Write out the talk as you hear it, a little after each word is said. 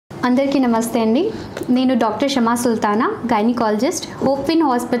అందరికీ నమస్తే అండి. నేను doctor Shama sultana, gynaecologist, hope win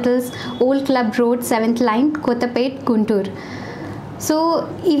hospitals, old club road, 7th line, Kothapet, Guntur. So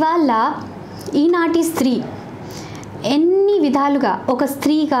ఇవాళ ఈనాటి స్త్రీ ఎన్ని విధాలుగా ఒక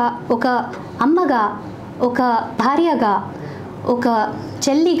స్త్రీగా, ఒక అమ్మగా, ఒక భార్యగా, ఒక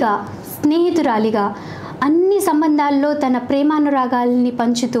చెల్లిగా, స్నేహితురాలిగా అన్ని సంబంధాల్లో తన ప్రేమానురాగాల్ని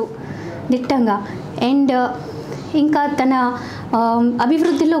పంచుతూ దిట్టంగా అండ్ ఇంకా తన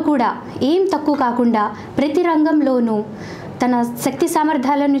అభివృద్ధిలో కూడా ఏం తక్కువ కాకుండా ప్రతి రంగంలోనూ తన శక్తి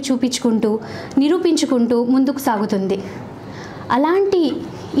సామర్థ్యాలను చూపించుకుంటూ నిరూపించుకుంటూ ముందుకు సాగుతుంది. అలాంటి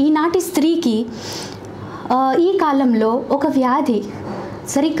ఈనాటి స్త్రీకి ఈ కాలంలో ఒక వ్యాధి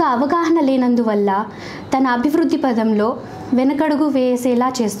సరిగ్గా అవగాహన లేనందువల్ల తన అభివృద్ధి పదంలో వెనకడుగు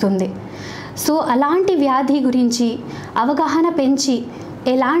వేసేలా చేస్తుంది. సో అలాంటి వ్యాధి గురించి అవగాహన పెంచి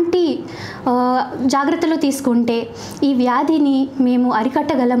ఎలాంటి జాగ్రత్తలు తీసుకుంటే ఈ వ్యాధిని మేము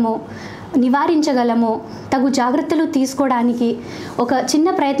అరికట్టగలమో, నివారించగలమో తగు జాగ్రత్తలు తీసుకోవడానికి ఒక చిన్న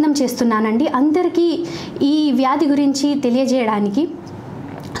ప్రయత్నం చేస్తున్నానండి అందరికీ ఈ వ్యాధి గురించి తెలియజేయడానికి.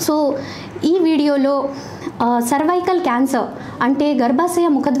 సో ఈ వీడియోలో సర్వైకల్ క్యాన్సర్ అంటే గర్భాశయ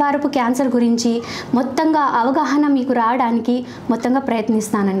ముఖద్వారపు క్యాన్సర్ గురించి మొత్తంగా అవగాహన మీకు రావడానికి మొత్తంగా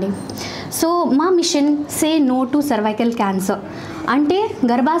ప్రయత్నిస్తానండి. సో మా machine say no to cervical cancer అంటే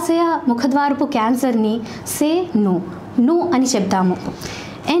గర్భాశయ ముఖద్వారపు క్యాన్సర్ని సే నో అని చెప్తాము.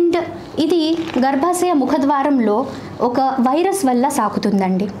 అండ్ ఇది గర్భాశయ ముఖద్వారంలో ఒక వైరస్ వల్ల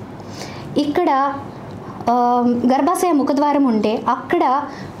సాకుతుందండి. ఇక్కడ గర్భాశయ ముఖద్వారం ఉంటే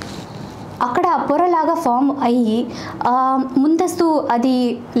అక్కడ పొరలాగా ఫామ్ అయ్యి ముందస్తు అది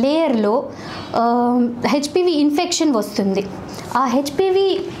లేయర్లో హెచ్పివి ఇన్ఫెక్షన్ వస్తుంది. ఆ హెచ్పివి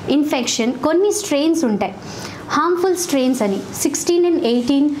ఇన్ఫెక్షన్ కొన్ని స్ట్రెయిన్స్ ఉంటాయి, హార్మ్ఫుల్ స్ట్రెయిన్స్ అని 16 and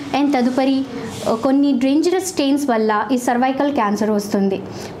 18 అండ్ తదుపరి కొన్ని డేంజరస్ స్ట్రెయిన్స్ వల్ల ఈ సర్వైకల్ క్యాన్సర్ వస్తుంది.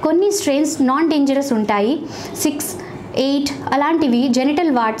 కొన్ని స్ట్రెయిన్స్ నాన్ డేంజరస్ ఉంటాయి, 6, 8 అలాంటివి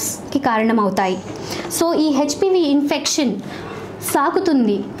జెనిటల్ వార్ట్స్కి కారణమవుతాయి. సో ఈ హెచ్పివి ఇన్ఫెక్షన్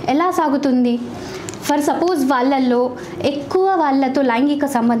సాగుతుంది. ఎలా సాగుతుంది? ఫర్ సపోజ్ వాళ్ళల్లో ఎక్కువ వాళ్ళతో లైంగిక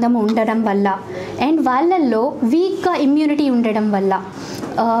సంబంధం ఉండడం వల్ల అండ్ వాళ్ళల్లో వీక్గా ఇమ్యూనిటీ ఉండడం వల్ల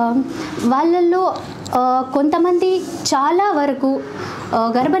వాళ్ళల్లో కొంతమంది చాలా వరకు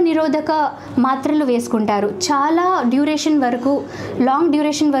గర్భనిరోధక మాత్రలు వేసుకుంటారు. చాలా లాంగ్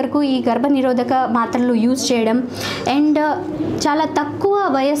డ్యూరేషన్ వరకు ఈ గర్భనిరోధక మాత్రలు యూజ్ చేయడం అండ్ చాలా తక్కువ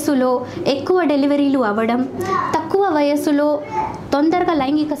వయస్సులో ఎక్కువ డెలివరీలు అవ్వడం, తక్కువ వయస్సులో తొందరగా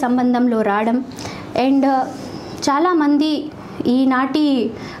లైంగిక సంబంధంలో రావడం అండ్ చాలామంది ఈనాటి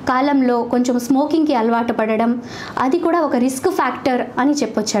కాలంలో కొంచెం స్మోకింగ్కి అలవాటు పడడం, అది కూడా ఒక రిస్క్ ఫ్యాక్టర్ అని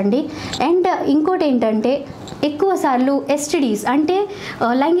చెప్పొచ్చండి. అండ్ ఇంకోటి ఏంటంటే ఎక్కువసార్లు ఎస్టిడీస్ అంటే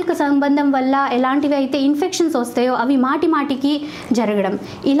లైంగిక సంబంధం వల్ల ఎలాంటివి అయితే ఇన్ఫెక్షన్స్ వస్తాయో అవి మాటికి జరగడం,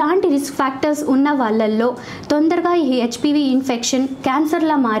 ఇలాంటి రిస్క్ ఫ్యాక్టర్స్ ఉన్న వాళ్ళల్లో తొందరగా ఈ హెచ్పివి ఇన్ఫెక్షన్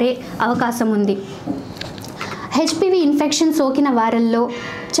క్యాన్సర్లా మారే అవకాశం ఉంది. హెచ్పివి ఇన్ఫెక్షన్ సోకిన వారిల్లో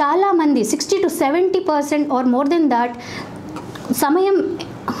చాలామంది 60 to 70% are more than that సమయం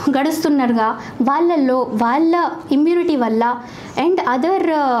గడుస్తున్నగా వాళ్ళల్లో వాళ్ళ ఇమ్యూనిటీ వల్ల and other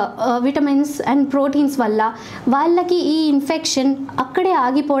vitamins and proteins వల్ల వాళ్ళకి ఈ ఇన్ఫెక్షన్ అక్కడే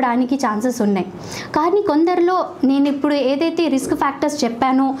ఆగిపోవడానికి ఛాన్సెస్ ఉన్నాయి. కానీ కొందరిలో నేను ఇప్పుడు ఏదైతే రిస్క్ ఫ్యాక్టర్స్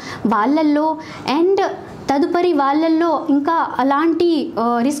చెప్పానో వాళ్ళల్లో అండ్ తదుపరి వాళ్ళల్లో ఇంకా అలాంటి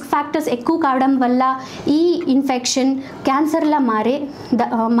రిస్క్ ఫ్యాక్టర్స్ ఎక్కువ కావడం వల్ల ఈ ఇన్ఫెక్షన్ క్యాన్సర్లా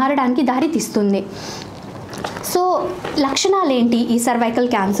మారడానికి దారి తీస్తుంది. సో లక్షణాలు ఏంటి ఈ సర్వైకల్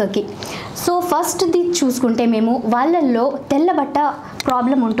క్యాన్సర్కి? సో ఫస్ట్ది చూసుకుంటే మేము వాళ్ళల్లో తెల్లబట్ట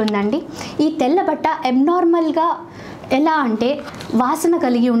ప్రాబ్లం ఉంటుందండి. ఈ తెల్లబట్ట అబ్నార్మల్గా ఎలా అంటే వాసన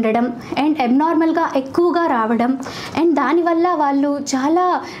కలిగి ఉండడం అండ్ అబ్నార్మల్గా ఎక్కువగా రావడం అండ్ దానివల్ల వాళ్ళు చాలా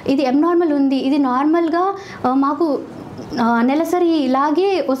ఇది అబ్నార్మల్ ఉంది, ఇది నార్మల్గా మాకు నెలసరి ఇలాగే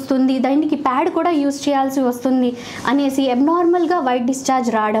వస్తుంది, దానికి ప్యాడ్ కూడా యూజ్ చేయాల్సి వస్తుంది అనేసి అబ్నార్మల్గా వైట్ డిశ్చార్జ్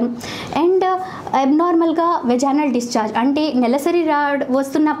రావడం అండ్ అబ్నార్మల్గా వెజానల్ డిశ్చార్జ్ అంటే నెలసరి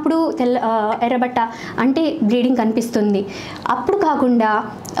వస్తున్నప్పుడు ఎర్రబట్ట అంటే బ్లీడింగ్ కనిపిస్తుంది. అప్పుడు కాకుండా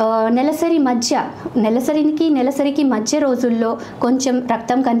నెలసరికి మధ్య రోజుల్లో కొంచెం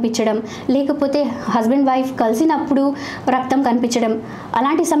రక్తం కనిపించడం, లేకపోతే హస్బెండ్ వైఫ్ కలిసినప్పుడు రక్తం కనిపించడం,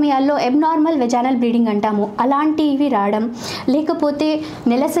 అలాంటి సమయాల్లో అబ్నార్మల్ వెజానల్ బ్లీడింగ్ అంటాము, అలాంటివి రావడం, లేకపోతే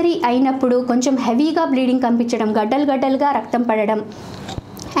నెలసరి అయినప్పుడు కొంచెం హెవీగా బ్లీడింగ్ కనిపించడం, గడ్డలుగా రక్తం పడడం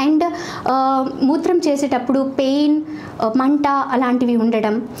అండ్ మూత్రం చేసేటప్పుడు పెయిన్, మంట అలాంటివి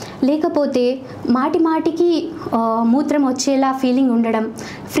ఉండడం, లేకపోతే మాటికి మూత్రం వచ్చేలా ఫీలింగ్ ఉండడం,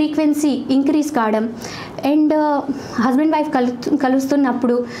 ఫ్రీక్వెన్సీ ఇంక్రీజ్ కావడం అండ్ హస్బెండ్ వైఫ్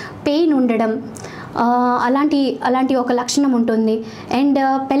కలుస్తున్నప్పుడు పెయిన్ ఉండడం, అలాంటి ఒక లక్షణం ఉంటుంది. అండ్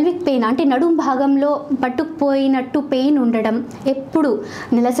పెల్విక్ పెయిన్ అంటే నడుం భాగంలో పట్టుకుపోయినట్టు పెయిన్ ఉండడం, ఎప్పుడు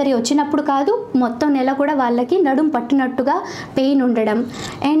నెలసరి వచ్చినప్పుడు కాదు, మొత్తం నెల కూడా వాళ్ళకి నడుం పట్టినట్టుగా పెయిన్ ఉండడం.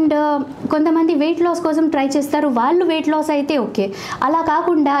 అండ్ కొంతమంది వెయిట్ లాస్ కోసం ట్రై చేస్తారు, వాళ్ళు వెయిట్ లాస్ అయితే ఓకే. అలా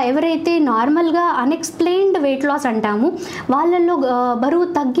కాకుండా ఎవరైతే నార్మల్గా అన్ఎక్స్ప్లెయిన్డ్ వెయిట్ లాస్ అంటాము, వాళ్ళల్లో బరువు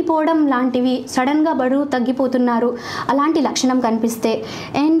తగ్గిపోవడం లాంటివి, సడన్గా బరువు తగ్గిపోతున్నారు అలాంటి లక్షణం కనిపిస్తే,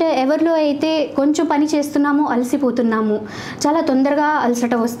 అండ్ ఎవరిలో అయితే కొంచెం పని చేస్తున్నాము అలసిపోతున్నాము, చాలా తొందరగా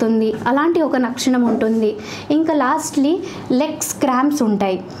అలసట వస్తుంది, అలాంటి ఒక లక్షణం ఉంటుంది. ఇంకా లాస్ట్లీ లెగ్స్ క్రాంప్స్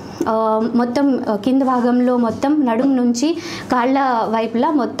ఉంటాయి, మొత్తం కింద భాగంలో మొత్తం నడుము నుంచి కాళ్ళ వైపులా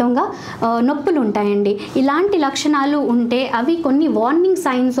మొత్తంగా నొప్పులు ఉంటాయండి. ఇలాంటి లక్షణాలు ఉంటే అవి కొన్ని warning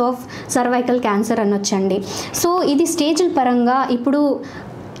signs of cervical cancer అనొచ్చండి. So ఇది స్టేజ్ల పరంగా ఇప్పుడు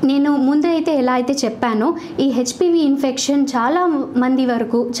నేను ముందు అయితే ఎలా అయితే చెప్పానో, ఈ హెచ్పివి ఇన్ఫెక్షన్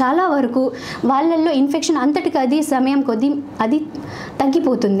చాలా వరకు వాళ్ళల్లో ఇన్ఫెక్షన్ అంతటికి అది సమయం కొద్దీ అది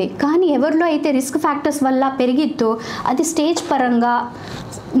తగ్గిపోతుంది. కానీ ఎవరిలో అయితే రిస్క్ ఫ్యాక్టర్స్ వల్ల పెరిగిద్దో అది స్టేజ్ పరంగా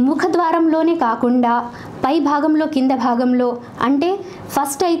ముఖద్వారంలోనే కాకుండా పై భాగంలో, కింద భాగంలో, అంటే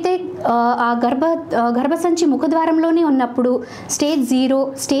ఫస్ట్ అయితే ఆ గర్భసంచి ముఖద్వారంలోనే ఉన్నప్పుడు స్టేజ్ 0,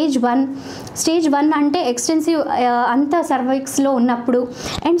 స్టేజ్ 1 అంటే ఎక్స్టెన్సివ్ అంతా సర్విక్స్లో ఉన్నప్పుడు,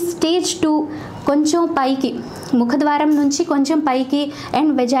 అండ్ స్టేజ్ 2 కొంచెం పైకి, ముఖద్వారం నుంచి కొంచెం పైకి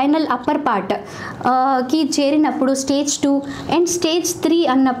అండ్ వెజైనల్ అప్పర్ పార్ట్ కి చేరినప్పుడు స్టేజ్ 2, అండ్ స్టేజ్ 3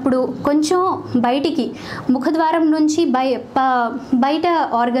 అన్నప్పుడు కొంచెం బయటికి ముఖద్వారం నుంచి బయట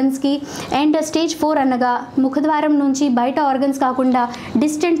ఆర్గన్స్కి, అండ్ స్టేజ్ 4 అనగా ముఖద్వారం నుంచి బయట ఆర్గన్స్ కాకుండా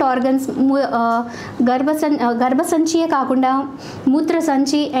డిస్టెంట్ ఆర్గన్స్, గర్భసంచియే కాకుండా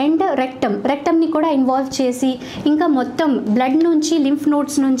మూత్రసంచి అండ్ రెక్టమ్ని కూడా ఇన్వాల్వ్ చేసి, ఇంకా మొత్తం బ్లడ్ నుంచి, లింఫ్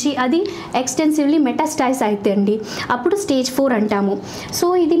నోడ్స్ నుంచి అది ఎక్స్టెన్సివ్లీ మెటాస్టైజ్ అవుతుంది, అప్పుడు స్టేజ్ 4 అంటాము. సో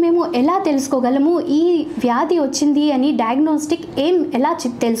ఇది మేము ఎలా తెలుసుకోగలము, ఈ వ్యాధి వచ్చింది అని డయాగ్నోస్టిక్ ఎలా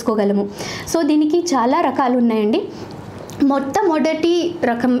తెలుసుకోగలము? సో దీనికి చాలా రకాలు ఉన్నాయండి. మొట్టమొదటి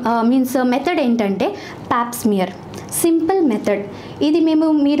రకం మెథడ్ ఏంటంటే పాప్స్మియర్, సింపుల్ మెథడ్. ఇది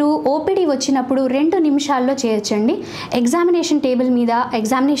మీరు ఓపీడీ వచ్చినప్పుడు 2 నిమిషాల్లో చేయొచ్చండి. ఎగ్జామినేషన్ టేబుల్ మీద,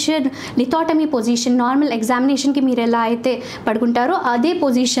 ఎగ్జామినేషన్ లిథోటమీ పొజిషన్, నార్మల్ ఎగ్జామినేషన్కి మీరు ఎలా అయితే పడుకుంటారో అదే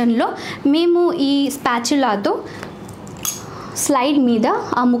పొజిషన్లో మేము ఈ స్పాచులాతో స్లైడ్ మీద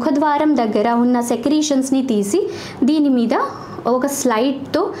ఆ ముఖద్వారం దగ్గర ఉన్న సెక్రీషన్స్ని తీసి దీని మీద ఒక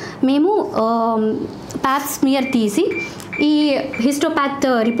స్లైడ్తో మేము పాప్స్మియర్ తీసి ఈ హిస్టోపాత్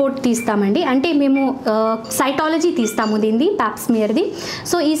రిపోర్ట్ తీస్తామండి. అంటే మేము సైటాలజీ తీస్తాము దీన్ని, పాప్స్మియర్ది.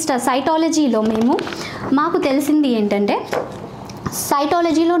 సో ఈ సైటాలజీలో మాకు తెలిసింది ఏంటంటే,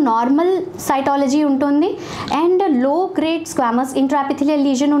 సైటాలజీలో నార్మల్ సైటాలజీ ఉంటుంది, అండ్ లో గ్రేడ్ స్క్వామస్ ఇంట్రాఎపిథెలియల్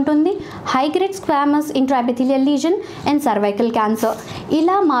లీజన్ ఉంటుంది, high grade squamous ఇంట్రాఎపిథెలియల్ legion and cervical cancer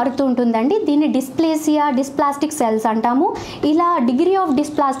ఇలా మారుతూ ఉంటుందండి. దీన్ని డిస్ప్లాస్టిక్ సెల్స్ అంటాము. ఇలా డిగ్రీ ఆఫ్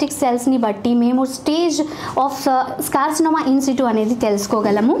డిస్ప్లాస్టిక్ సెల్స్ని బట్టి మేము stage of carcinoma in situ అనేది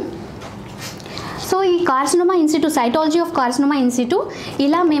తెలుసుకోగలము. సో ఈ carcinoma in situ, cytology of carcinoma in situ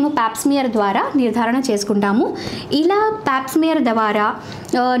ఇలా మేము పాప్స్మియర్ ద్వారా నిర్ధారణ చేసుకుంటాము. ఇలా పాప్స్మియర్ ద్వారా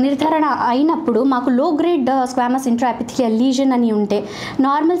నిర్ధారణ అయినప్పుడు మాకు లో గ్రేడ్ స్క్వామస్ ఇంట్రాఎపిథెలియల్ లీజన్ అని ఉంటే,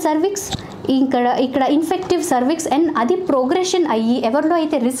 నార్మల్ సర్విక్స్, ఇక్కడ ఇన్ఫెక్టివ్ సర్విక్స్, అండ్ అది ప్రోగ్రెషన్ అయ్యి ఎవరిలో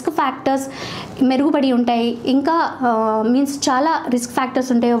అయితే రిస్క్ ఫ్యాక్టర్స్ మెరుగుపడి ఉంటాయి, ఇంకా చాలా రిస్క్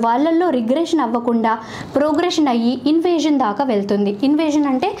ఫ్యాక్టర్స్ ఉంటాయో వాళ్ళల్లో రిగ్రెషన్ అవ్వకుండా ప్రోగ్రెషన్ అయ్యి ఇన్వేజన్ దాకా వెళ్తుంది. ఇన్వేజన్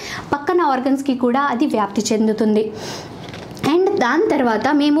అంటే పక్కన ఆర్గన్స్కి కూడా అది వ్యాప్తి చెందుతుంది. అండ్ దాని తర్వాత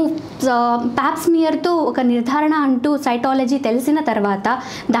మేము పాప్స్మియర్తో ఒక నిర్ధారణ అంటూ సైటాలజీ తెలిసిన తర్వాత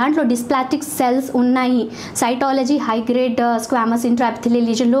దాంట్లో డిస్ప్లాస్టిక్ సెల్స్ ఉన్నాయి, cytology high grade squamous ఇంట్రాఎపిథెలియల్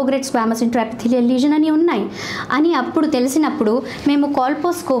legion, లో గ్రేడ్ స్క్వామస్ ఇంట్రాఎపిథెలియల్ లీజన్ అని ఉన్నాయి అని అప్పుడు తెలిసినప్పుడు మేము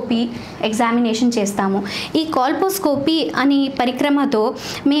కోల్పోస్కోపీ ఎగ్జామినేషన్ చేస్తాము. ఈ కోల్పోస్కోపీ అని పరిక్రమతో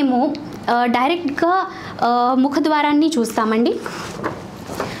మేము డైరెక్ట్గా ముఖద్వారాన్ని చూస్తామండి.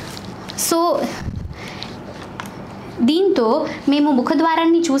 సో దీంతో మేము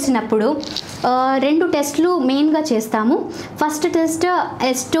ముఖద్వారాన్ని చూసినప్పుడు 2 టెస్ట్లు మెయిన్గా చేస్తాము. First test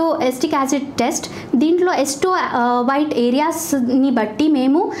acetic acid test. దీంట్లో ఎస్టో వైట్ ఏరియాస్ని బట్టి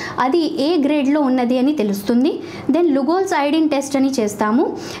మేము అది ఏ గ్రేడ్లో ఉన్నది అని తెలుస్తుంది. దెన్ లుగోల్స్ ఐడిన్ టెస్ట్ అని చేస్తాము.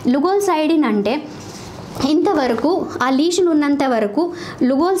 లుగోల్స్ ఐడిన్ అంటే ఇంతవరకు ఆ లీజన్ ఉన్నంత వరకు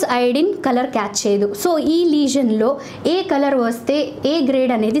లుగోల్స్ ఐడిన్ కలర్ క్యాచ్ చేయదు. సో ఈ లీజన్లో ఏ కలర్ వస్తే ఏ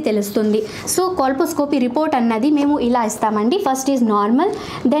గ్రేడ్ అనేది తెలుస్తుంది. సో కోల్పోస్కోపీ రిపోర్ట్ అన్నది మేము ఇలా ఇస్తామండి. ఫస్ట్ ఈజ్ నార్మల్,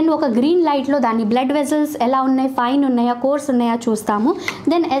 దెన్ ఒక గ్రీన్ లైట్లో దాని బ్లడ్ వెజల్స్ ఎలా ఉన్నాయి, ఫైన్ ఉన్నాయా, కోర్స్ ఉన్నాయా చూస్తాము.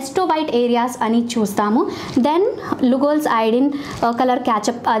 దెన్ ఎస్టోవైట్ ఏరియాస్ అని చూస్తాము. దెన్ లుగోల్స్ ఐడిన్ కలర్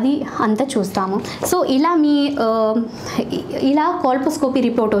క్యాచప్ అది అంతా చూస్తాము. సో ఇలా కోల్పోస్కోపీ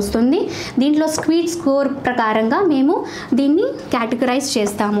రిపోర్ట్ వస్తుంది. దీంట్లో స్క్వీడ్ స్కోర్ ప్రకారంగా మేము దీన్ని కేటగరైజ్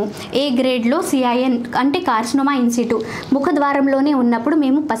చేస్తాము. ఏ గ్రేడ్లో సిఐఎన్ అంటే కార్సినోమా ఇన్సిటు ముఖద్వారంలోనే ఉన్నప్పుడు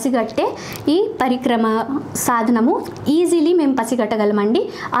మేము పసిగట్టే ఈ పరిక్రమ సాధనము ఈజీలీ మేము పసిగట్టగలమండి.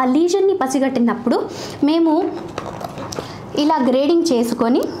 ఆ లీజన్ని పసిగట్టినప్పుడు మేము ఇలా గ్రేడింగ్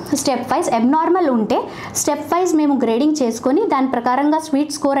చేసుకొని స్టెప్ వైజ్, అబ్నార్మల్ ఉంటే స్టెప్ వైజ్ మేము గ్రేడింగ్ చేసుకొని దాని ప్రకారంగా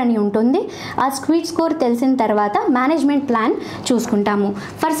స్వీట్ స్కోర్ అని ఉంటుంది. ఆ స్వీట్ స్కోర్ తెలిసిన తర్వాత మేనేజ్మెంట్ ప్లాన్ చూసుకుంటాము.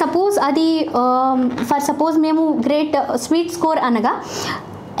 ఫర్ సపోజ్ మేము గ్రేట్ స్వీట్ స్కోర్ అనగా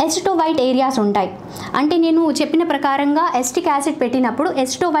ఎస్టోవైట్ ఏరియాస్ ఉంటాయి. అంటే నేను చెప్పిన ప్రకారంగా ఎస్టిక్ యాసిడ్ పెట్టినప్పుడు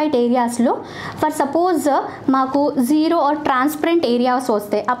ఎస్టోవైట్ ఏరియాస్లో ఫర్ సపోజ్ మాకు 0 ఆర్ ట్రాన్స్పరెంట్ ఏరియాస్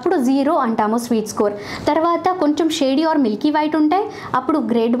వస్తాయి, అప్పుడు 0 అంటాము స్వీట్ స్కోర్. తర్వాత కొంచెం షేడీ ఆర్ మిల్కీ వైట్ ఉంటాయి, అప్పుడు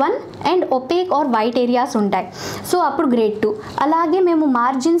grade 1. And opaque are white areas ఉంటాయి, సో అప్పుడు గ్రేడ్ 2. అలాగే మేము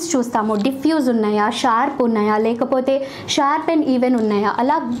మార్జిన్స్ చూస్తాము, డిఫ్యూజ్ ఉన్నాయా, షార్ప్ ఉన్నాయా, లేకపోతే షార్ప్ అండ్ ఈవెన్ ఉన్నాయా,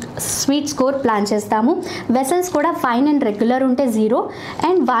 అలా స్వీట్ స్కోర్ ప్లాన్ చేస్తాము. వెసల్స్ కూడా ఫైన్ అండ్ రెగ్యులర్ ఉంటే 0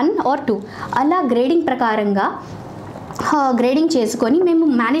 అండ్ 1 ఆర్ 2 అలా గ్రేడింగ్ ప్రకారంగా గ్రేడింగ్ చేసుకొని మేము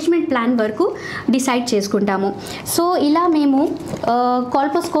మేనేజ్మెంట్ ప్లాన్ వరకు డిసైడ్ చేసుకుంటాము. సో ఇలా మేము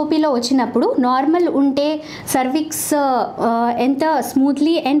కోల్పోస్కోపీలో వచ్చినప్పుడు నార్మల్ ఉంటే సర్విక్స్ ఎంత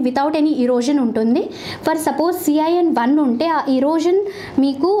smoothly and without any erosion ఉంటుంది. ఫర్ సపోజ్ సిఐఎన్ 1 ఉంటే ఆ ఇరోజన్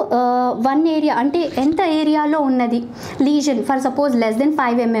మీకు 1 ఏరియా అంటే ఎంత ఏరియాలో ఉన్నది legion, for suppose less than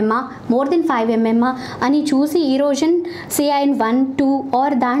 5 mm more than 5 mm అని చూసి ఇరోజన్ సిఐఎన్ 1, 2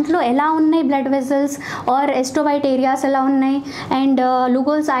 ఆర్ దాంట్లో ఎలా ఉన్నాయి బ్లడ్ వెజల్స్ ఆర్ ఎస్టోవైట్ ఏరియాస్ ఎలా ఉన్నాయి అండ్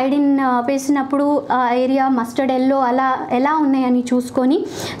లుగోల్స్ ఐడిన్ వేసినప్పుడు ఏరియా మస్టర్డ్ ఎల్లో అలా ఎలా ఉన్నాయని చూసుకొని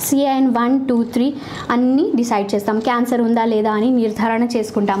సిఐఎన్ 1, 2, 3 అన్నీ డిసైడ్ చేస్తాం. క్యాన్సర్ ఉందా లేదా అని నిర్ధారణ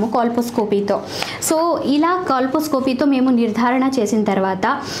చేసుకుంటాము కోల్పోస్కోపీతో. సో ఇలా కోల్పోస్కోపీతో మేము నిర్ధారణ చేసిన తర్వాత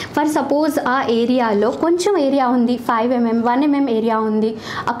ఫర్ సపోజ్ ఆ ఏరియాలో కొంచెం ఏరియా ఉంది, 5 mm 1 mm ఏరియా ఉంది,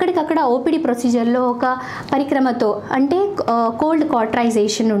 అక్కడికక్కడ ఓపీడీ ప్రొసీజర్లో ఒక పరిక్రమతో అంటే కోల్డ్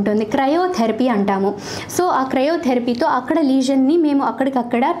కాటరైజేషన్ ఉంటుంది, క్రయోథెరపీ అంటాము. సో ఆ క్రయోథెరపీతో అక్కడ లీజన్ని మేము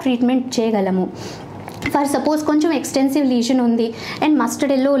అక్కడికక్కడ ట్రీట్మెంట్ చేయగలము. ఫర్ సపోజ్ కొంచెం ఎక్స్టెన్సివ్ లీజన్ ఉంది అండ్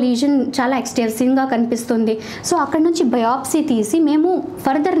మస్టర్డ్ ఎల్లో లీజన్ చాలా ఎక్స్టెన్సివ్గా కనిపిస్తుంది, సో అక్కడ నుంచి బయాప్సీ తీసి మేము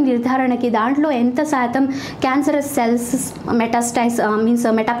ఫర్దర్ నిర్ధారణకి దాంట్లో ఎంత శాతం క్యాన్సరస్ సెల్స్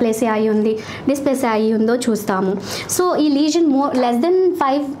మెటాప్లేసియా అయి ఉంది, డిస్ప్లేసియా అయి ఉందో చూస్తాము. సో ఈ లీజన్ లెస్ దెన్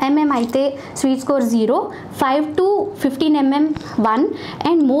 5 mm అయితే sweet score 0, 5 to 15 mm 1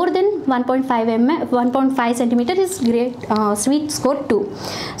 and more than 1.5 cm is great sweet score 2.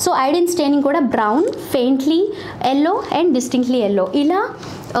 So iodine staining కూడా brown, ఫెయింట్లీ yellow and distinctly yellow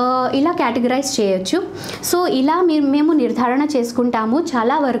ఇలా కేటగరైజ్ చేయొచ్చు. సో ఇలా మేము నిర్ధారణ చేసుకుంటాము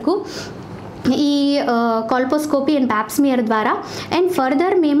చాలా వరకు ఈ కోల్పోస్కోపీ అండ్ ప్యాప్స్మియర్ ద్వారా. అండ్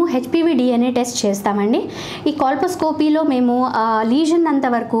ఫర్దర్ మేము హెచ్పివి డిఎన్ఏ టెస్ట్ చేస్తామండి. ఈ కోల్పోస్కోపీలో మేము లీజన్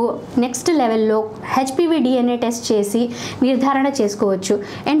అంతవరకు నెక్స్ట్ లెవెల్లో హెచ్పివి డిఎన్ఏ టెస్ట్ చేసి నిర్ధారణ చేసుకోవచ్చు.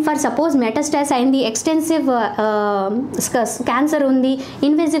 అండ్ ఫర్ సపోజ్ మెటాస్టాస్ అయింది, ఎక్స్టెన్సివ్ క్యాన్సర్ ఉంది,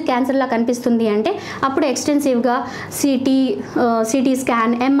 ఇన్వేజివ్ క్యాన్సర్లా కనిపిస్తుంది అంటే అప్పుడు ఎక్స్టెన్సివ్గా CT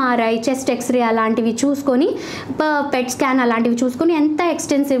scan, MRI, chest x ray అలాంటివి చూసుకొని, పెట్ స్కాన్ అలాంటివి చూసుకొని ఎంత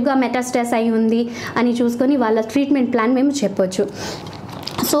ఎక్స్టెన్సివ్గా మెటాస్టాస్ అయి ఉంది అని చూసుకొని వాళ్ళ ట్రీట్మెంట్ ప్లాన్ మేము చెప్పొచ్చు.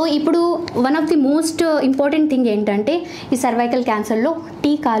 సో ఇప్పుడు one of the most important thing ఏంటంటే ఈ సర్వైకల్ క్యాన్సర్లో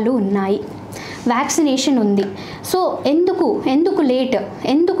టీకాలు ఉన్నాయి, వ్యాక్సినేషన్ ఉంది. సో ఎందుకు లేట్,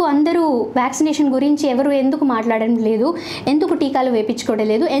 ఎందుకు అందరూ వ్యాక్సినేషన్ గురించి ఎవరు ఎందుకు మాట్లాడడం లేదు, ఎందుకు టీకాలు వేయించుకోవడం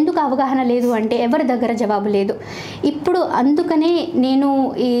లేదు, ఎందుకు అవగాహన లేదు అంటే ఎవరి దగ్గర జవాబు లేదు. ఇప్పుడు అందుకనే నేను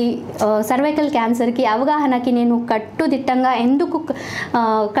ఈ సర్వైకల్ క్యాన్సర్కి అవగాహనకి నేను కట్టుదిట్టంగా ఎందుకు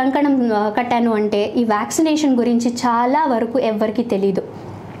కంకణం కట్టాను అంటే ఈ వ్యాక్సినేషన్ గురించి చాలా వరకు ఎవరికి తెలీదు.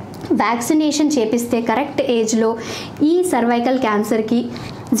 వ్యాక్సినేషన్ చేపిస్తే కరెక్ట్ ఏజ్లో ఈ సర్వైకల్ క్యాన్సర్కి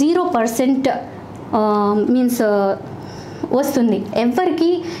 0% మీన్స్ వస్తుంది, ఎవరికి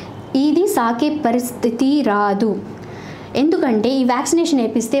ఇది సాకే పరిస్థితి రాదు. ఎందుకంటే ఈ వ్యాక్సినేషన్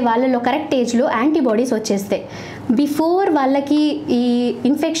వేపిస్తే వాళ్ళలో కరెక్ట్ ఏజ్లో యాంటీబాడీస్ వచ్చేస్తాయి. బిఫోర్ వాళ్ళకి ఈ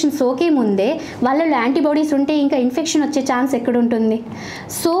ఇన్ఫెక్షన్ సోకే ముందే వాళ్ళలో యాంటీబాడీస్ ఉంటే ఇంకా ఇన్ఫెక్షన్ వచ్చే ఛాన్స్ ఎక్కడుంటుంది.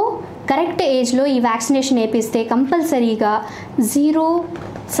 సో కరెక్ట్ ఏజ్లో ఈ వ్యాక్సినేషన్ వేపిస్తే కంపల్సరీగా 0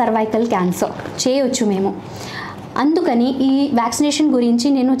 సర్వైకల్ క్యాన్సర్ చేయొచ్చు మేము. అందుకని ఈ వ్యాక్సినేషన్ గురించి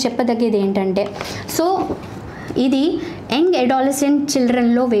నేను చెప్పదగ్గేది ఏంటంటే, సో ఇది యంగ్ అడాలసెంట్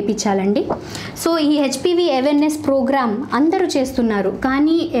చిల్డ్రన్లో వేయించాలండి. సో ఈ హెచ్పివి అవేర్నెస్ ప్రోగ్రామ్ అందరూ చేస్తున్నారు,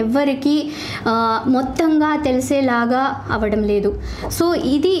 కానీ ఎవ్వరికి మొత్తంగా తెలిసేలాగా అవ్వడం లేదు. సో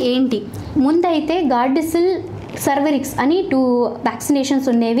ఇది ఏంటి, ముందైతే గార్డిసిల్ సర్వరిక్స్ అని 2 వ్యాక్సినేషన్స్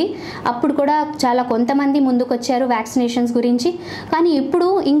ఉండేవి. అప్పుడు కూడా చాలా కొంతమంది ముందుకు వచ్చారు వ్యాక్సినేషన్స్ గురించి. కానీ ఇప్పుడు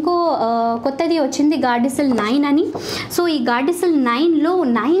ఇంకో కొత్తది వచ్చింది గార్డిసిల్ 9 అని. సో ఈ గార్డిసిల్ 9లో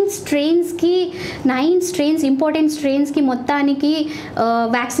 9 స్ట్రెయిన్స్ ఇంపార్టెంట్ స్ట్రెయిన్స్కి మొత్తానికి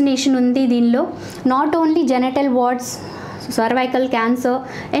వ్యాక్సినేషన్ ఉంది దీనిలో. Not only genital wards, cervical cancer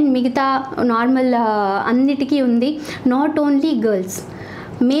and మిగతా నార్మల్ అన్నిటికీ ఉంది. నాట్ ఓన్లీ గర్ల్స్,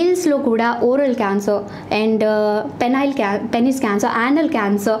 మేల్స్లో కూడా oral cancer and penis cancer, anal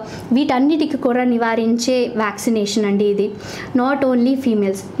cancer, వీటన్నిటికి కూడా నివారించే వ్యాక్సినేషన్ అండి ఇది. నాట్ ఓన్లీ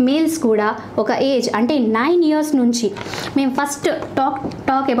ఫీమేల్స్, మేల్స్ కూడా ఒక ఏజ్ అంటే 9 years నుంచి మేము first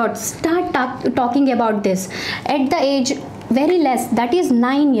talking about this at the age very less, that is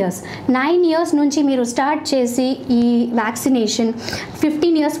 9 years. 9 years నుంచి మీరు స్టార్ట్ చేసి ఈ వ్యాక్సినేషన్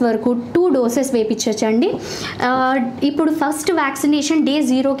 15 years వరకు 2 doses వేయించండి. ఇప్పుడు ఫస్ట్ వ్యాక్సినేషన్ డే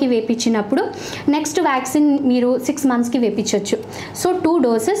 0కి వేయించినప్పుడు నెక్స్ట్ వ్యాక్సిన్ మీరు 6 monthsకి వేయించవచ్చు. So 2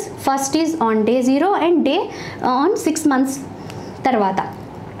 doses, first is on day 0 and day on 6 months తర్వాత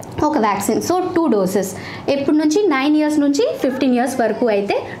ఒక వ్యాక్సిన్. సో 2 doses, ఎప్పటి నుంచి 9 years నుంచి 15 years వరకు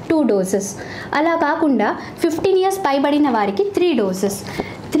అయితే 2 doses. అలా కాకుండా 15 years పైబడిన వారికి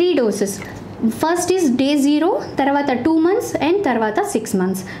 3 doses. ఫస్ట్ ఈజ్ డే 0, తర్వాత 2 months అండ్ తర్వాత 6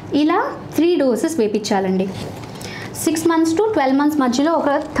 months. ఇలా 3 doses వేయించాలండి. 6 months to 12 months మధ్యలో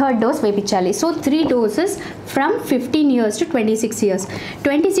ఒక 3rd dose వేయించాలి. So 3 doses from 15 years to 26 years.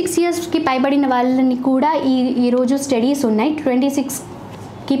 26 yearsకి పైబడిన వాళ్ళని కూడా ఈరోజు స్టడీస్ ఉన్నాయి.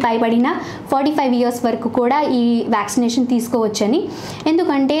 26కి పైబడిన 45 years వరకు కూడా ఈ వ్యాక్సినేషన్ తీసుకోవచ్చని.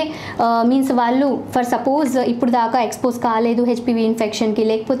 ఎందుకంటే మీన్స్ వాళ్ళు ఫర్ సపోజ్ ఇప్పుడు దాకా ఎక్స్పోజ్ కాలేదు హెచ్పివి ఇన్ఫెక్షన్కి,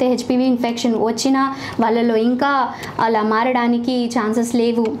 లేకపోతే హెచ్పివి ఇన్ఫెక్షన్ వచ్చినా వాళ్ళలో ఇంకా అలా మారడానికి ఛాన్సెస్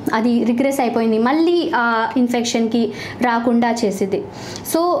లేవు, అది రిగ్రెస్ అయిపోయింది, మళ్ళీ ఆ ఇన్ఫెక్షన్కి రాకుండా చేసేది.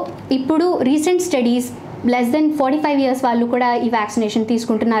 సో ఇప్పుడు recent studies less than 45 years వాళ్ళు కూడా ఈ వ్యాక్సినేషన్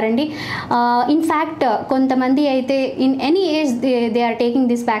తీసుకుంటున్నారండి. ఇన్ఫ్యాక్ట్ కొంతమంది అయితే in any age they are taking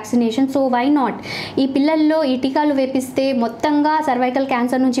this vaccination. So why not, ఈ పిల్లల్లో ఈ టీకాలు వేపిస్తే మొత్తంగా సర్వైకల్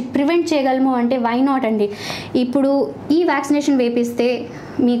క్యాన్సర్ నుంచి ప్రివెంట్ చేయగలము అంటే వై నాట్ అండి. ఇప్పుడు ఈ వ్యాక్సినేషన్ వేపిస్తే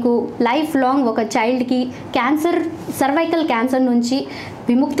మీకు లైఫ్ లాంగ్ ఒక చైల్డ్కి సర్వైకల్ క్యాన్సర్ నుంచి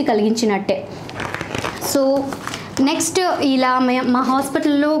విముక్తి కలిగించినట్టే. సో నెక్స్ట్ ఇలా మా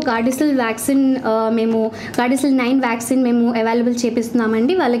హాస్పిటల్లో గార్డిసిల్ 9 వ్యాక్సిన్ మేము అవైలబుల్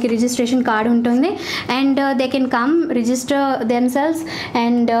చేపిస్తున్నామండి. వాళ్ళకి రిజిస్ట్రేషన్ కార్డ్ ఉంటుంది and they can come register themselves.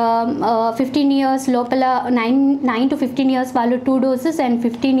 And 15 years లోపల 9 to 15 years వాళ్ళు 2 doses అండ్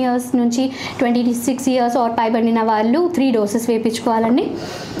 15 years నుంచి 26 years పైబడిన వాళ్ళు 3 doses వేయించుకోవాలండి.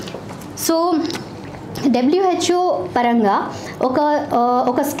 సో WHO పరంగా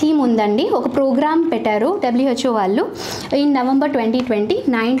ఒక స్కీమ్ ఉందండి, ఒక ప్రోగ్రామ్ పెట్టారు WHO వాళ్ళు ఇన్ November 2020,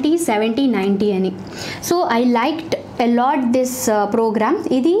 90-70-90 అని. So I liked a lot this programme.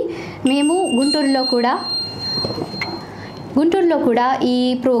 ఇది మేము గుంటూరులో కూడా ఈ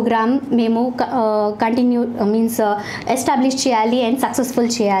ప్రోగ్రామ్ మేము ఎస్టాబ్లిష్ చేయాలి అండ్ సక్సెస్ఫుల్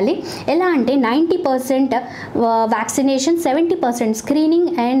చేయాలి. ఎలా అంటే 90% vaccination, 70% screening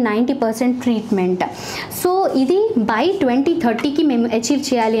and 90% treatment. So ఇది బై 2030కి మేము అచీవ్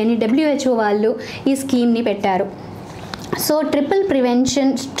చేయాలి అని WHO వాళ్ళు ఈ స్కీమ్ని పెట్టారు. So triple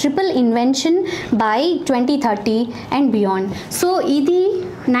invention by 2030 and beyond. So ఇది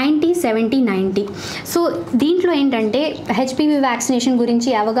 90-70-90. సో దీంట్లో ఏంటంటే హెచ్పివి వ్యాక్సినేషన్ గురించి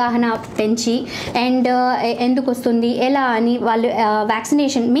అవగాహన పెంచి అండ్ ఎందుకు వస్తుంది ఎలా అని వాళ్ళు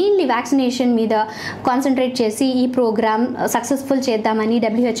మెయిన్లీ వ్యాక్సినేషన్ మీద కాన్సన్ట్రేట్ చేసి ఈ ప్రోగ్రామ్ సక్సెస్ఫుల్ చేద్దామని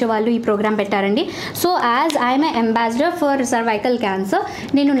WHO వాళ్ళు ఈ ప్రోగ్రామ్ పెట్టారండి. So as I'm a ambassador for cervical cancer,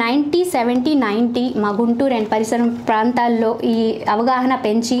 నేను 90-70-90 మా గుంటూరు అండ్ పరిసర ప్రాంతాల్లో ఈ అవగాహన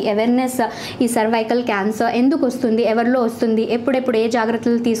పెంచి అవేర్నెస్, ఈ సర్వైకల్ క్యాన్సర్ ఎందుకు వస్తుంది, ఎవరిలో వస్తుంది, ఎప్పుడెప్పుడు ఏ జాగ్రత్తలు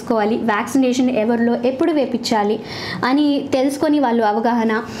తీసుకోవాలి, వ్యాక్సినేషన్ ఎవరిలో ఎప్పుడు వేపించాలి అని తెలుసుకొని వాళ్ళు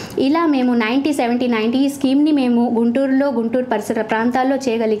అవగాహన, ఇలా మేము 90-70-90 ఈ స్కీమ్ని మేము గుంటూరు పరిసర ప్రాంతాల్లో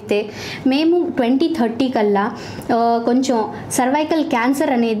చేయగలిగితే మేము 2030 కల్లా కొంచెం సర్వైకల్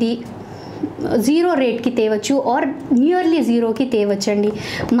క్యాన్సర్ అనేది జీరో రేట్కి తేవచ్చు ఆర్ నియర్లీ జీరోకి తేవచ్చండి.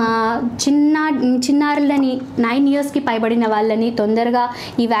 మా చిన్నారులని 9 ఇయర్స్కి పైబడిన వాళ్ళని తొందరగా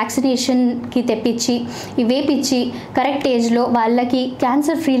ఈ వ్యాక్సినేషన్కి తెప్పించి వేపించి కరెక్ట్ ఏజ్లో వాళ్ళకి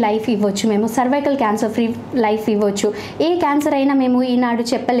క్యాన్సర్ ఫ్రీ లైఫ్ ఇవ్వచ్చు. మేము సర్వైకల్ క్యాన్సర్ ఫ్రీ లైఫ్ ఇవ్వచ్చు. ఏ క్యాన్సర్ అయినా మేము ఈనాడు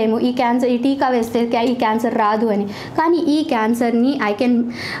చెప్పలేము ఈ టీకా వేస్తే ఈ క్యాన్సర్ రాదు అని, కానీ ఈ క్యాన్సర్ని I can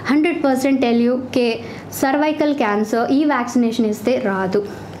 100% tell U K cervical cancer ఈ వ్యాక్సినేషన్ ఇస్తే రాదు,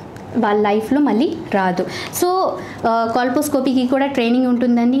 వాళ్ళ లైఫ్లో మళ్ళీ రాదు. సో కాల్పోస్కోపీకి కూడా ట్రైనింగ్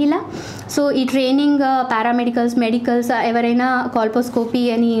ఉంటుందండి ఇలా. సో ఈ ట్రైనింగ్ మెడికల్స్ ఎవరైనా కాల్పోస్కోపీ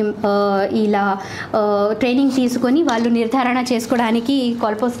అని ఇలా ట్రైనింగ్ తీసుకొని వాళ్ళు నిర్ధారణ చేసుకోవడానికి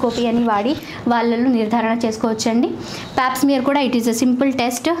కాల్పోస్కోపీ అని వాడి వాళ్ళలో నిర్ధారణ చేసుకోవచ్చండి. ప్యాప్స్మియర్ కూడా it is a simple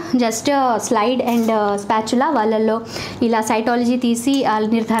test, just slide and spatula వాళ్ళల్లో ఇలా సైటాలజీ తీసి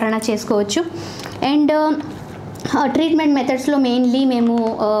నిర్ధారణ చేసుకోవచ్చు. అండ్ ట్రీట్మెంట్ మెథడ్స్లో మెయిన్లీ మేము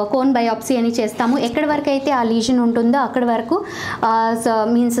కోన్ బయాప్సీ అని చేస్తాము. ఎక్కడి వరకు అయితే ఆ లీజన్ ఉంటుందో అక్కడి వరకు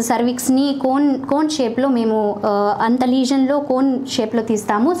మీన్స్ సర్విక్స్ని కోన్ షేప్లో మేము అంత లీజన్లో కోన్ షేప్లో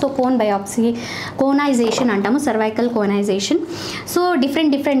తీస్తాము. సో కోన్ బయాప్సీ, కోనైజేషన్ అంటాము, cervical కోనైజేషన్. So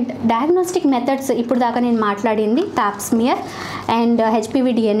different diagnostic methods ఇప్పుడు దాకా నేను మాట్లాడింది Pap smear and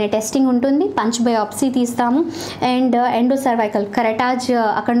HPV DNA testing ఉంటుంది, punch biopsy తీస్తాము and endo cervical కరెటాజ్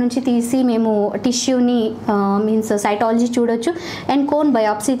అక్కడ నుంచి తీసి మేము టిష్యూని మీన్స్ సైటాలజీ చూడొచ్చు అండ్ కోన్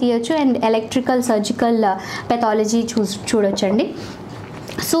బయాప్సీ తీయొచ్చు అండ్ ఎలక్ట్రికల్ సర్జికల్ పెథాలజీ చూడొచ్చు అండి.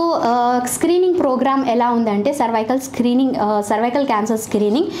 సో స్క్రీనింగ్ ప్రోగ్రామ్ ఎలా ఉందంటే సర్వైకల్ క్యాన్సర్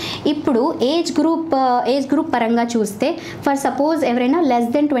స్క్రీనింగ్ ఇప్పుడు ఏజ్ గ్రూప్ పరంగా చూస్తే ఫర్ సపోజ్ ఎవరైనా లెస్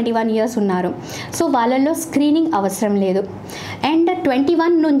దెన్ 21 ఇయర్స్ ఉన్నారు, సో వాళ్ళల్లో స్క్రీనింగ్ అవసరం లేదు. అండ్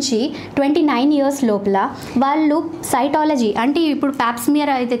 21 నుంచి 29 ఇయర్స్ లోపల వాళ్ళు సైటాలజీ అంటే ఇప్పుడు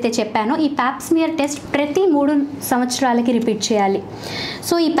ప్యాప్స్మియర్ ఏదైతే చెప్పానో ఈ ప్యాప్స్మియర్ టెస్ట్ ప్రతి 3 సంవత్సరాలకి రిపీట్ చేయాలి.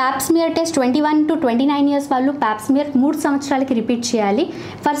 సో ఈ ప్యాప్స్మియర్ టెస్ట్ 21 to 29 ఇయర్స్ వాళ్ళు ప్యాప్స్మియర్ 3 సంవత్సరాలకి రిపీట్ చేయాలి.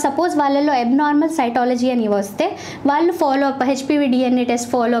 ఫర్ సపోజ్ వాళ్ళలో అబ్నార్మల్ సైటాలజీ అని వస్తే వాళ్ళు follow up HPV DNA test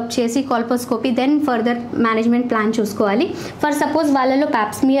follow up చేసి colposcopy then further management plan చూసుకోవాలి. ఫర్ సపోజ్ వాళ్ళలో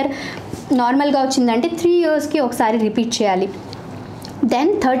ప్యాప్స్మియర్ నార్మల్గా వచ్చిందంటే 3 ఇయర్స్కి ఒకసారి రిపీట్ చేయాలి.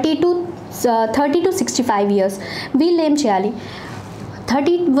 దెన్ 30 to 65 ఇయర్స్ వీళ్ళు ఏం చేయాలి,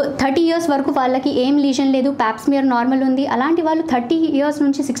 30 ఇయర్స్ వరకు వాళ్ళకి ఏం లీజన్ లేదు, ప్యాప్స్మియర్ నార్మల్ ఉంది, అలాంటి వాళ్ళు 30 ఇయర్స్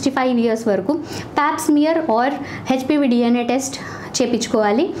నుంచి 65 ఇయర్స్ వరకు Pap smear are HPV DNA test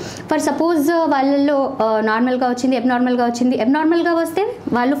చేయించుకోవాలి. ఫర్ సపోజ్ వాళ్ళల్లో నార్మల్గా వచ్చింది, అబ్నార్మల్గా వస్తే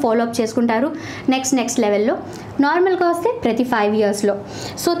వాళ్ళు ఫాలోఅప్ చేసుకుంటారు నెక్స్ట్ లెవెల్లో, నార్మల్గా వస్తే ప్రతి 5 ఇయర్స్లో.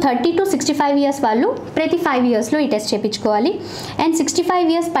 సో 30 to 65 ఇయర్స్ వాళ్ళు ప్రతి 5 ఇయర్స్లో ఈ టెస్ట్ చేయించుకోవాలి. అండ్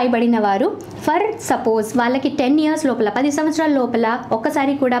 65 ఇయర్స్ పైబడిన వారు ఫర్ సపోజ్ వాళ్ళకి 10 ఇయర్స్ లోపల 10 సంవత్సరాల లోపల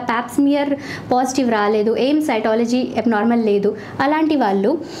ఒక్కసారి కూడా ప్యాప్స్మియర్ పాజిటివ్ రాలేదు, ఏం సైటాలజీ అబ్నార్మల్ లేదు, అలాంటి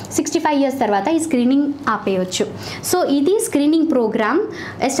వాళ్ళు 65 ఇయర్స్ తర్వాత ఈ స్క్రీనింగ్ ఆపేయచ్చు. సో ఇది స్క్రీనింగ్ ప్రోగ్రామ్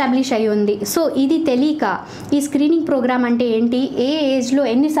ఎస్టాబ్లిష్ అయ్యి ఉంది. సో ఇది తెలియక ఈ స్క్రీనింగ్ ప్రోగ్రామ్ అంటే ఏంటి, ఏ ఏజ్లో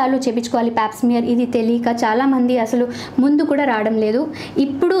ఎన్నిసార్లు చేయించుకోవాలి ప్యాప్స్మియర్, ఇది తెలియక చాలామంది అసలు ముందు కూడా రావడం లేదు.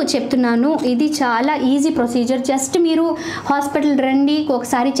 ఇప్పుడు చెప్తున్నాను, ఇది చాలా ఈజీ ప్రొసీజర్. జస్ట్ మీరు హాస్పిటల్ రండి,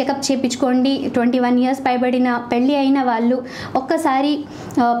 ఒకసారి చెకప్ చేయించుకోండి. 21 ఇయర్స్ పైబడిన పెళ్ళి అయిన వాళ్ళు ఒక్కసారి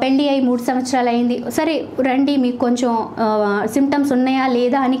పెళ్ళి అయి 3 సంవత్సరాలు అయింది, సరే రండి, మీకు కొంచెం సిమ్టమ్స్ ఉన్నాయా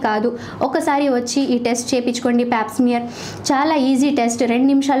లేదా అని కాదు, ఒక్కసారి వచ్చి ఈ టెస్ట్ చేయించుకోండి ప్యాప్స్మియర్. చాలా ఈజీ టెస్ట్, 2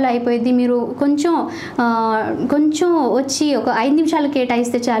 నిమిషాల్లో అయిపోయింది. మీరు కొంచెం వచ్చి ఒక 5 నిమిషాలు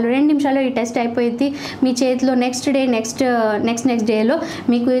కేటాయిస్తే చాలు, 2 నిమిషాల్లో ఈ టెస్ట్ అయిపోయింది. మీ చేతిలో నెక్స్ట్ డేలో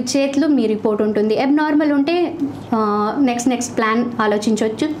మీకు చేతిలో మీ రిపోర్ట్ ఉంటుంది. అబ్నార్మల్ ఉంటే నెక్స్ట్ ప్లాన్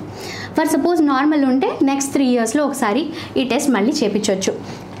ఆలోచించవచ్చు. ఫర్ సపోజ్ నార్మల్ ఉంటే నెక్స్ట్ 3 ఇయర్స్లో ఒకసారి ఈ టెస్ట్ మళ్ళీ చేయించవచ్చు.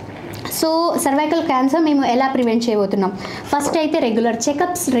 సో సర్వైకల్ క్యాన్సర్ మేము ఎలా ప్రివెంట్ చేయబోతున్నాం, ఫస్ట్ అయితే రెగ్యులర్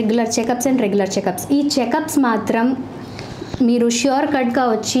చెకప్స్. ఈ చెకప్స్ మాత్రం మీరు ష్యూర్ కట్గా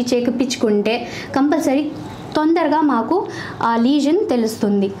వచ్చి చేయించుకుంటే కంపల్సరీ తొందరగా మాకు ఆ లీజన్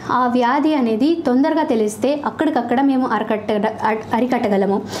తెలుస్తుంది. ఆ వ్యాధి అనేది తొందరగా తెలిస్తే అక్కడికక్కడ మేము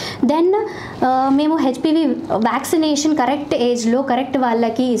అరికట్టగలము. దెన్ మేము హెచ్పివి వ్యాక్సినేషన్ కరెక్ట్ ఏజ్లో కరెక్ట్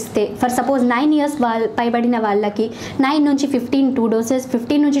వాళ్ళకి ఇస్తే, ఫర్ సపోజ్ 9 ఇయర్స్ పైబడిన వాళ్ళకి 9 నుంచి 15 2 డోసెస్,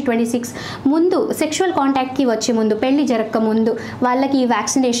 15 నుంచి 26 ముందు సెక్షువల్ కాంటాక్ట్కి వచ్చే ముందు, పెళ్లి జరగక ముందు వాళ్ళకి ఈ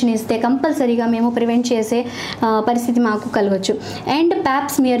వ్యాక్సినేషన్ ఇస్తే కంపల్సరీగా మేము ప్రివెంట్ చేసే పరిస్థితి మాకు కలగచ్చు. అండ్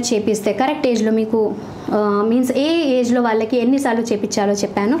ప్యాప్స్మియర్ చేపిస్తే కరెక్ట్ ఏజ్లో మీకు మీన్స్ ఏ ఏజ్లో వాళ్ళకి ఎన్నిసార్లు చేపించాలో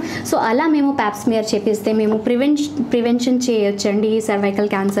చెప్పాను. సో అలా మేము ప్యాప్స్మియర్ చేపిస్తే మేము ప్రివెన్షన్ చేయొచ్చండి ఈ సర్వైకల్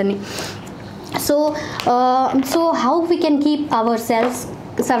క్యాన్సర్ని. So how we can keep our self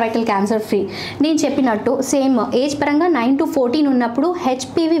cervical cancer free. నేను చెప్పినట్టు సేమ్ ఏజ్ పరంగా 9 to 14 ఉన్నప్పుడు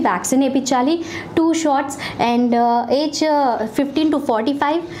హెచ్పివి వ్యాక్సిన్ వేయించాలి 2 shots, అండ్ ఏజ్ 15 to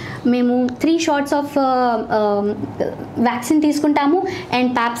 45 మేము 3 shots ఆఫ్ వ్యాక్సిన్ తీసుకుంటాము అండ్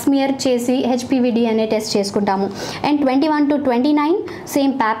ప్యాప్స్మియర్ చేసి హెచ్పివి DNA టెస్ట్ చేసుకుంటాము. And 21 to 29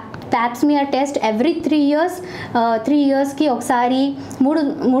 same Pap smear test every 3 years, 3 yearsకి ఒకసారి,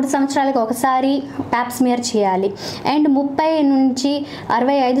 3 సంవత్సరాలకు ఒకసారి ప్యాప్స్మియర్ చేయాలి. అండ్ 30 నుంచి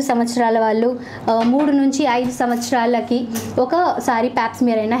 65 సంవత్సరాల వాళ్ళు 3 నుంచి 5 సంవత్సరాలకి ఒకసారి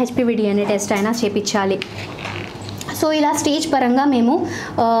ప్యాప్స్మియర్ అయినా హెచ్పివి DNA టెస్ట్ అయినా చేయించాలి. సో ఇలా స్టేజ్ పరంగా మేము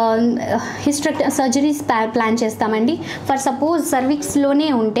సర్జరీస్ ప్లాన్ చేస్తామండి. ఫర్ సపోజ్ సర్విక్స్లోనే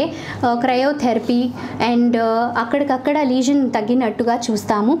ఉంటే క్రయోథెరపీ అండ్ అక్కడికక్కడ లీజన్ తగ్గినట్టుగా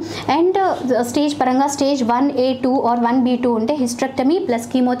చూస్తాము. అండ్ స్టేజ్ పరంగా స్టేజ్ 1A2 ఆర్ 1B2 ఉంటే హిస్టరెక్టమీ ప్లస్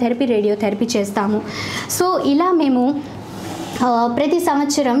కీమోథెరపీ, రేడియోథెరపీ చేస్తాము. సో ఇలా మేము ప్రతి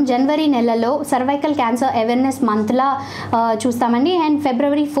సంవత్సరం జనవరి నెలలో సర్వైకల్ క్యాన్సర్ అవేర్నెస్ మంత్లా చూస్తామండి. అండ్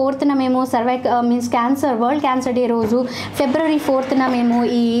February 4th మేము వరల్డ్ క్యాన్సర్ డే రోజు February 4th మేము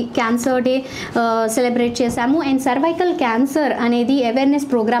ఈ క్యాన్సర్ డే సెలబ్రేట్ చేశాము. అండ్ సర్వైకల్ క్యాన్సర్ అనేది అవేర్నెస్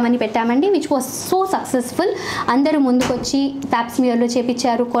ప్రోగ్రామ్ అని పెట్టామండి, విచ్ వాస్ సో సక్సెస్ఫుల్. అందరూ ముందుకొచ్చి ప్యాప్స్మియర్లు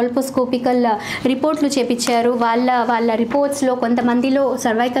చేపించారు, కోల్పోస్కోపికల్ రిపోర్ట్లు చేపించారు. వాళ్ళ రిపోర్ట్స్లో కొంతమందిలో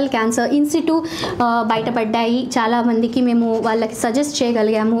సర్వైకల్ క్యాన్సర్ ఇన్సిటు బయటపడ్డాయి. చాలామందికి మేము వాళ్ళకి suggest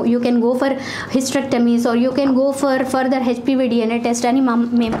చేయగలిగాము, you can go for హిస్టరెక్టమీస్ are you can go for further HPV DNA test అని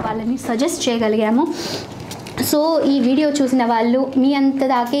మేము వాళ్ళని సజెస్ట్ చేయగలిగాము. సో ఈ వీడియో చూసిన వాళ్ళు మీ అంత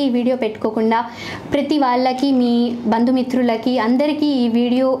దాకే ఈ వీడియో పెట్టుకోకుండా ప్రతి వాళ్ళకి, మీ బంధుమిత్రులకి అందరికీ ఈ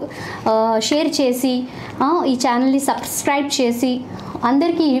వీడియో షేర్ చేసి, ఈ ఛానల్ని సబ్స్క్రైబ్ చేసి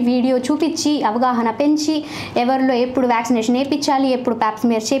అందరికీ ఈ వీడియో చూపించి అవగాహన పెంచి ఎవరిలో ఎప్పుడు వ్యాక్సినేషన్ వేయించాలి, ఎప్పుడు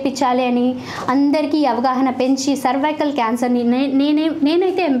ప్యాప్స్మియర్ చేయించాలి అని అందరికీ అవగాహన పెంచి సర్వైకల్ క్యాన్సర్ని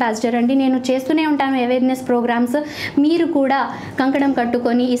నేనైతే అంబాసిడర్ అండి, నేను చేస్తూనే ఉంటాను అవేర్నెస్ ప్రోగ్రామ్స్. మీరు కూడా కంకణం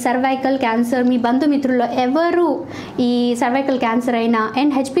కట్టుకొని ఈ సర్వైకల్ క్యాన్సర్ మీ బంధుమిత్రుల్లో ఎవరు ఈ సర్వైకల్ క్యాన్సర్ అయినా,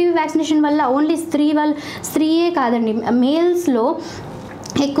 అండ్ హెచ్పివి వ్యాక్సినేషన్ వల్ల ఓన్లీ స్త్రీయే కాదండి, మేల్స్లో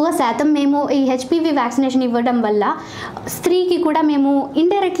ఎక్కువ శాతం మేము ఈ హెచ్పివి వ్యాక్సినేషన్ ఇవ్వడం వల్ల స్త్రీకి కూడా మేము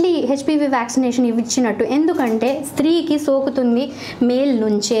ఇండైరెక్ట్లీ హెచ్పివి వ్యాక్సినేషన్ ఇచ్చినట్టు. ఎందుకంటే స్త్రీకి సోకుతుంది మేల్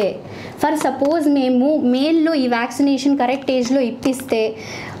నుంచే. ఫర్ సపోజ్ మేము మేల్లో ఈ వ్యాక్సినేషన్ కరెక్ట్ ఏజ్లో ఇప్పిస్తే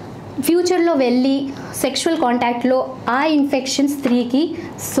ఫ్యూచర్లో వెళ్ళి సెక్షువల్ కాంటాక్ట్లో ఆ ఇన్ఫెక్షన్ స్త్రీకి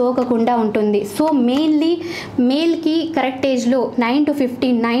సోకకుండా ఉంటుంది. సో మెయిన్లీ మేల్కి కరెక్ట్ ఏజ్లో 9 to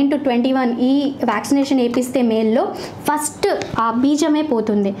 15, 9 to 21 ఈ వ్యాక్సినేషన్ వేపిస్తే మేల్లో ఫస్ట్ ఆ బీజమే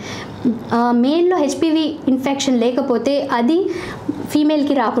పోతుంది. మేల్లో హెచ్పివి ఇన్ఫెక్షన్ లేకపోతే అది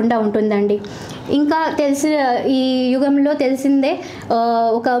ఫీమేల్కి రాకుండా ఉంటుందండి. ఇంకా ఈ యుగంలో తెలిసిందే,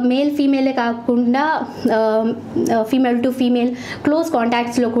 ఒక మేల్ ఫీమేలే కాకుండా ఫీమేల్ టు ఫీమేల్ క్లోజ్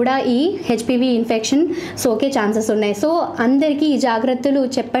కాంటాక్ట్స్లో కూడా ఈ హెచ్పివి ఇన్ఫెక్షన్ సోకే ఛాన్సెస్ ఉన్నాయి. సో అందరికీ ఈ జాగ్రత్తలు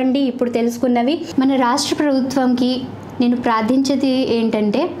చెప్పండి. ఇప్పుడు తెలుసుకున్నవి మన రాష్ట్ర ప్రభుత్వంకి నేను ప్రార్థించేది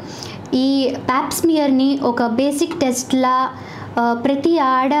ఏంటంటే, ఈ ప్యాప్స్మియర్ని ఒక బేసిక్ టెస్ట్లా ప్రతి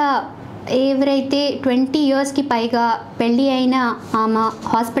ఆడ ఎవరైతే 20 yearsకి పైగా పెళ్ళి అయినా ఆమె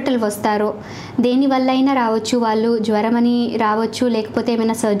హాస్పిటల్ వస్తారో, దేనివల్ల అయినా రావచ్చు, వాళ్ళు జ్వరమని రావచ్చు, లేకపోతే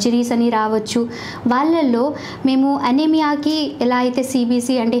ఏమైనా సర్జరీస్ అని రావచ్చు, వాళ్ళల్లో మేము అనీమియాకి ఎలా అయితే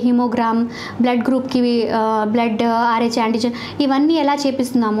సిబిసి అంటే హిమోగ్రామ్, బ్లడ్ గ్రూప్కి బ్లడ్ RH యాంటిజెన్ ఇవన్నీ ఎలా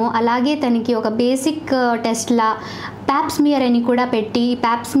చేపిస్తున్నామో అలాగే తనకి ఒక బేసిక్ టెస్ట్లా ప్యాప్స్మియర్ అని కూడా పెట్టి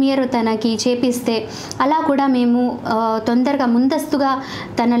ప్యాప్స్మియర్ తనకి చేపిస్తే అలా కూడా మేము తొందరగా ముందస్తుగా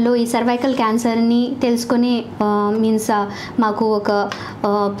తనలో ఈ సర్వైకల్ క్యాన్సర్ని తెలుసుకునే మీన్స్ మాకు ఒక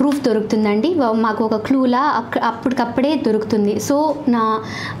ప్రూఫ్ దొరుకుతుందండి, మాకు ఒక క్లూలా అప్పటికప్పుడే దొరుకుతుంది. సో నా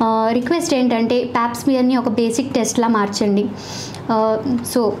రిక్వెస్ట్ ఏంటంటే ప్యాప్స్మియర్ని ఒక బేసిక్ టెస్ట్లా మార్చండి.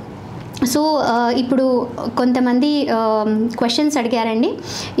 సో ఇప్పుడు కొంతమంది క్వశ్చన్స్ అడిగారండి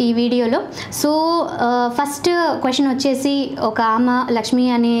ఈ వీడియోలో. సో ఫస్ట్ క్వశ్చన్ వచ్చేసి ఒక ఆమె లక్ష్మి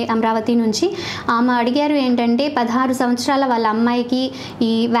అనే అమరావతి నుంచి ఆమె అడిగారు ఏంటంటే 16 సంవత్సరాల వాళ్ళ అమ్మాయికి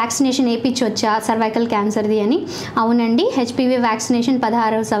ఈ వ్యాక్సినేషన్ వేయించవచ్చా సర్వైకల్ క్యాన్సర్ది అని. అవునండి, హెచ్పివి వ్యాక్సినేషన్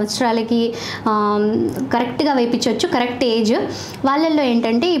 16 సంవత్సరాలకి కరెక్ట్గా వేయించవచ్చు, కరెక్ట్ ఏజ్. వాళ్ళల్లో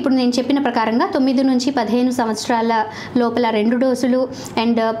ఏంటంటే ఇప్పుడు నేను చెప్పిన ప్రకారంగా 9 నుంచి 15 సంవత్సరాల లోపల 2 డోసులు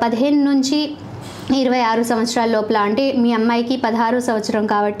అండ్ 15 నుంచి 26 సంవత్సరాల లోపల, అంటే మీ అమ్మాయికి 16 సంవత్సరం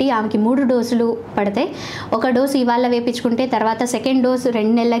కాబట్టి ఆమెకి 3 డోసులు పడతాయి. ఒక డోసు ఇవాళ వేయించుకుంటే తర్వాత సెకండ్ డోసు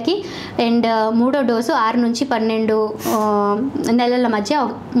 2 నెలలకి అండ్ 3వ డోసు 6 నుంచి 12 నెలల మధ్య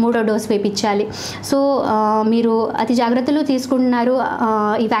 3వ డోసు వేయించాలి. సో మీరు అతి జాగ్రత్తలు తీసుకుంటున్నారు.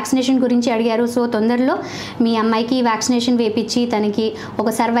 ఈ వ్యాక్సినేషన్ గురించి అడిగారు. సో తొందరలో మీ అమ్మాయికి వ్యాక్సినేషన్ వేయించి తనకి ఒక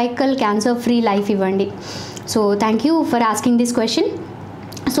సర్వైకల్ క్యాన్సర్ ఫ్రీ లైఫ్ ఇవ్వండి. So thank you for asking this question.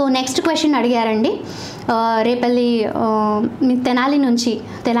 So next question అడిగారండి, రేపల్లి తెనాలి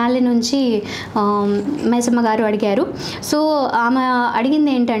నుంచి మైసమ్మ గారు అడిగారు. సో ఆమె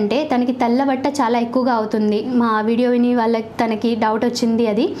అడిగింది ఏంటంటే, తనకి తెల్లబట్ట చాలా ఎక్కువగా అవుతుంది. మా వీడియో విని తనకి డౌట్ వచ్చింది.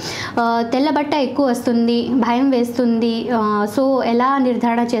 అది తెల్లబట్ట ఎక్కువ వస్తుంది, భయం వేస్తుంది. సో ఎలా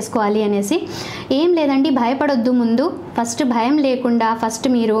నిర్ధారణ చేసుకోవాలి అనేసి. ఏం లేదండి, భయపడొద్దు. ముందు ఫస్ట్ భయం లేకుండా ఫస్ట్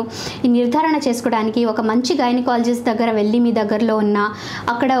మీరు ఈ నిర్ధారణ చేసుకోవడానికి ఒక మంచి గైనకాలజిస్ట్ దగ్గర వెళ్ళి, మీ దగ్గరలో ఉన్న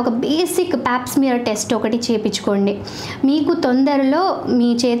అక్కడ ఒక బేసిక్ ప్యాప్స్మియర్ టెస్ట్ ఒకటి చేయించుకోండి. మీకు తొందరలో మీ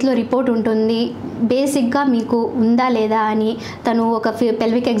చేతిలో రిపోర్ట్ ఉంటుంది, బేసిక్గా మీకు ఉందా లేదా అని. తను ఒక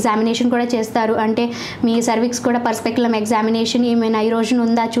పెల్విక్ ఎగ్జామినేషన్ కూడా చేస్తారు, అంటే మీ సర్విక్స్ కూడా పర్స్పెక్యులమ్ ఎగ్జామినేషన్, ఏమైనా ఈరోజన్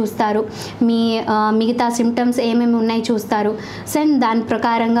ఉందా చూస్తారు, మీ మిగతా సిమ్టమ్స్ ఏమేమి ఉన్నాయి చూస్తారు. సో దాని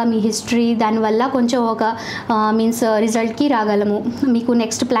ప్రకారంగా మీ హిస్టరీ, దానివల్ల కొంచెం ఒక మీన్స్ రిజల్ట్కి రాగలము. మీకు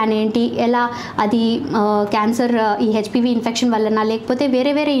నెక్స్ట్ ప్లాన్ ఏంటి, ఎలా అది క్యాన్సర్ ఈ హెచ్పివి ఇన్ఫెక్షన్ వలన, లేకపోతే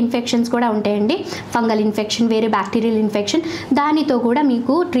వేరే వేరే ఇన్ఫెక్షన్స్ కూడా ఉంటాయండి, ఫంగల్ ఇన్ఫెక్షన్, వేరే బ్యాక్టీరియల్ ఇన్ఫెక్షన్, దానితో కూడా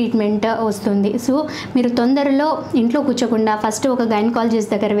మీకు ట్రీట్మెంట్ వస్తుంది. సో మీరు తొందరలో ఇంట్లో కూర్చోకుండా ఫస్ట్ ఒక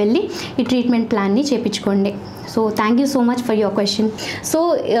గైనకాలజిస్ట్ దగ్గర వెళ్ళి ఈ ట్రీట్మెంట్ ప్లాన్ని చేయించుకోండి. So thank you so much for your question. So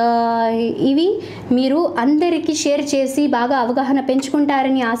ఇవి మీరు అందరికీ షేర్ చేసి బాగా అవగాహన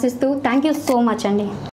పెంచుకుంటారని ఆశిస్తూ థ్యాంక్ యూ సో మచ్ అండి.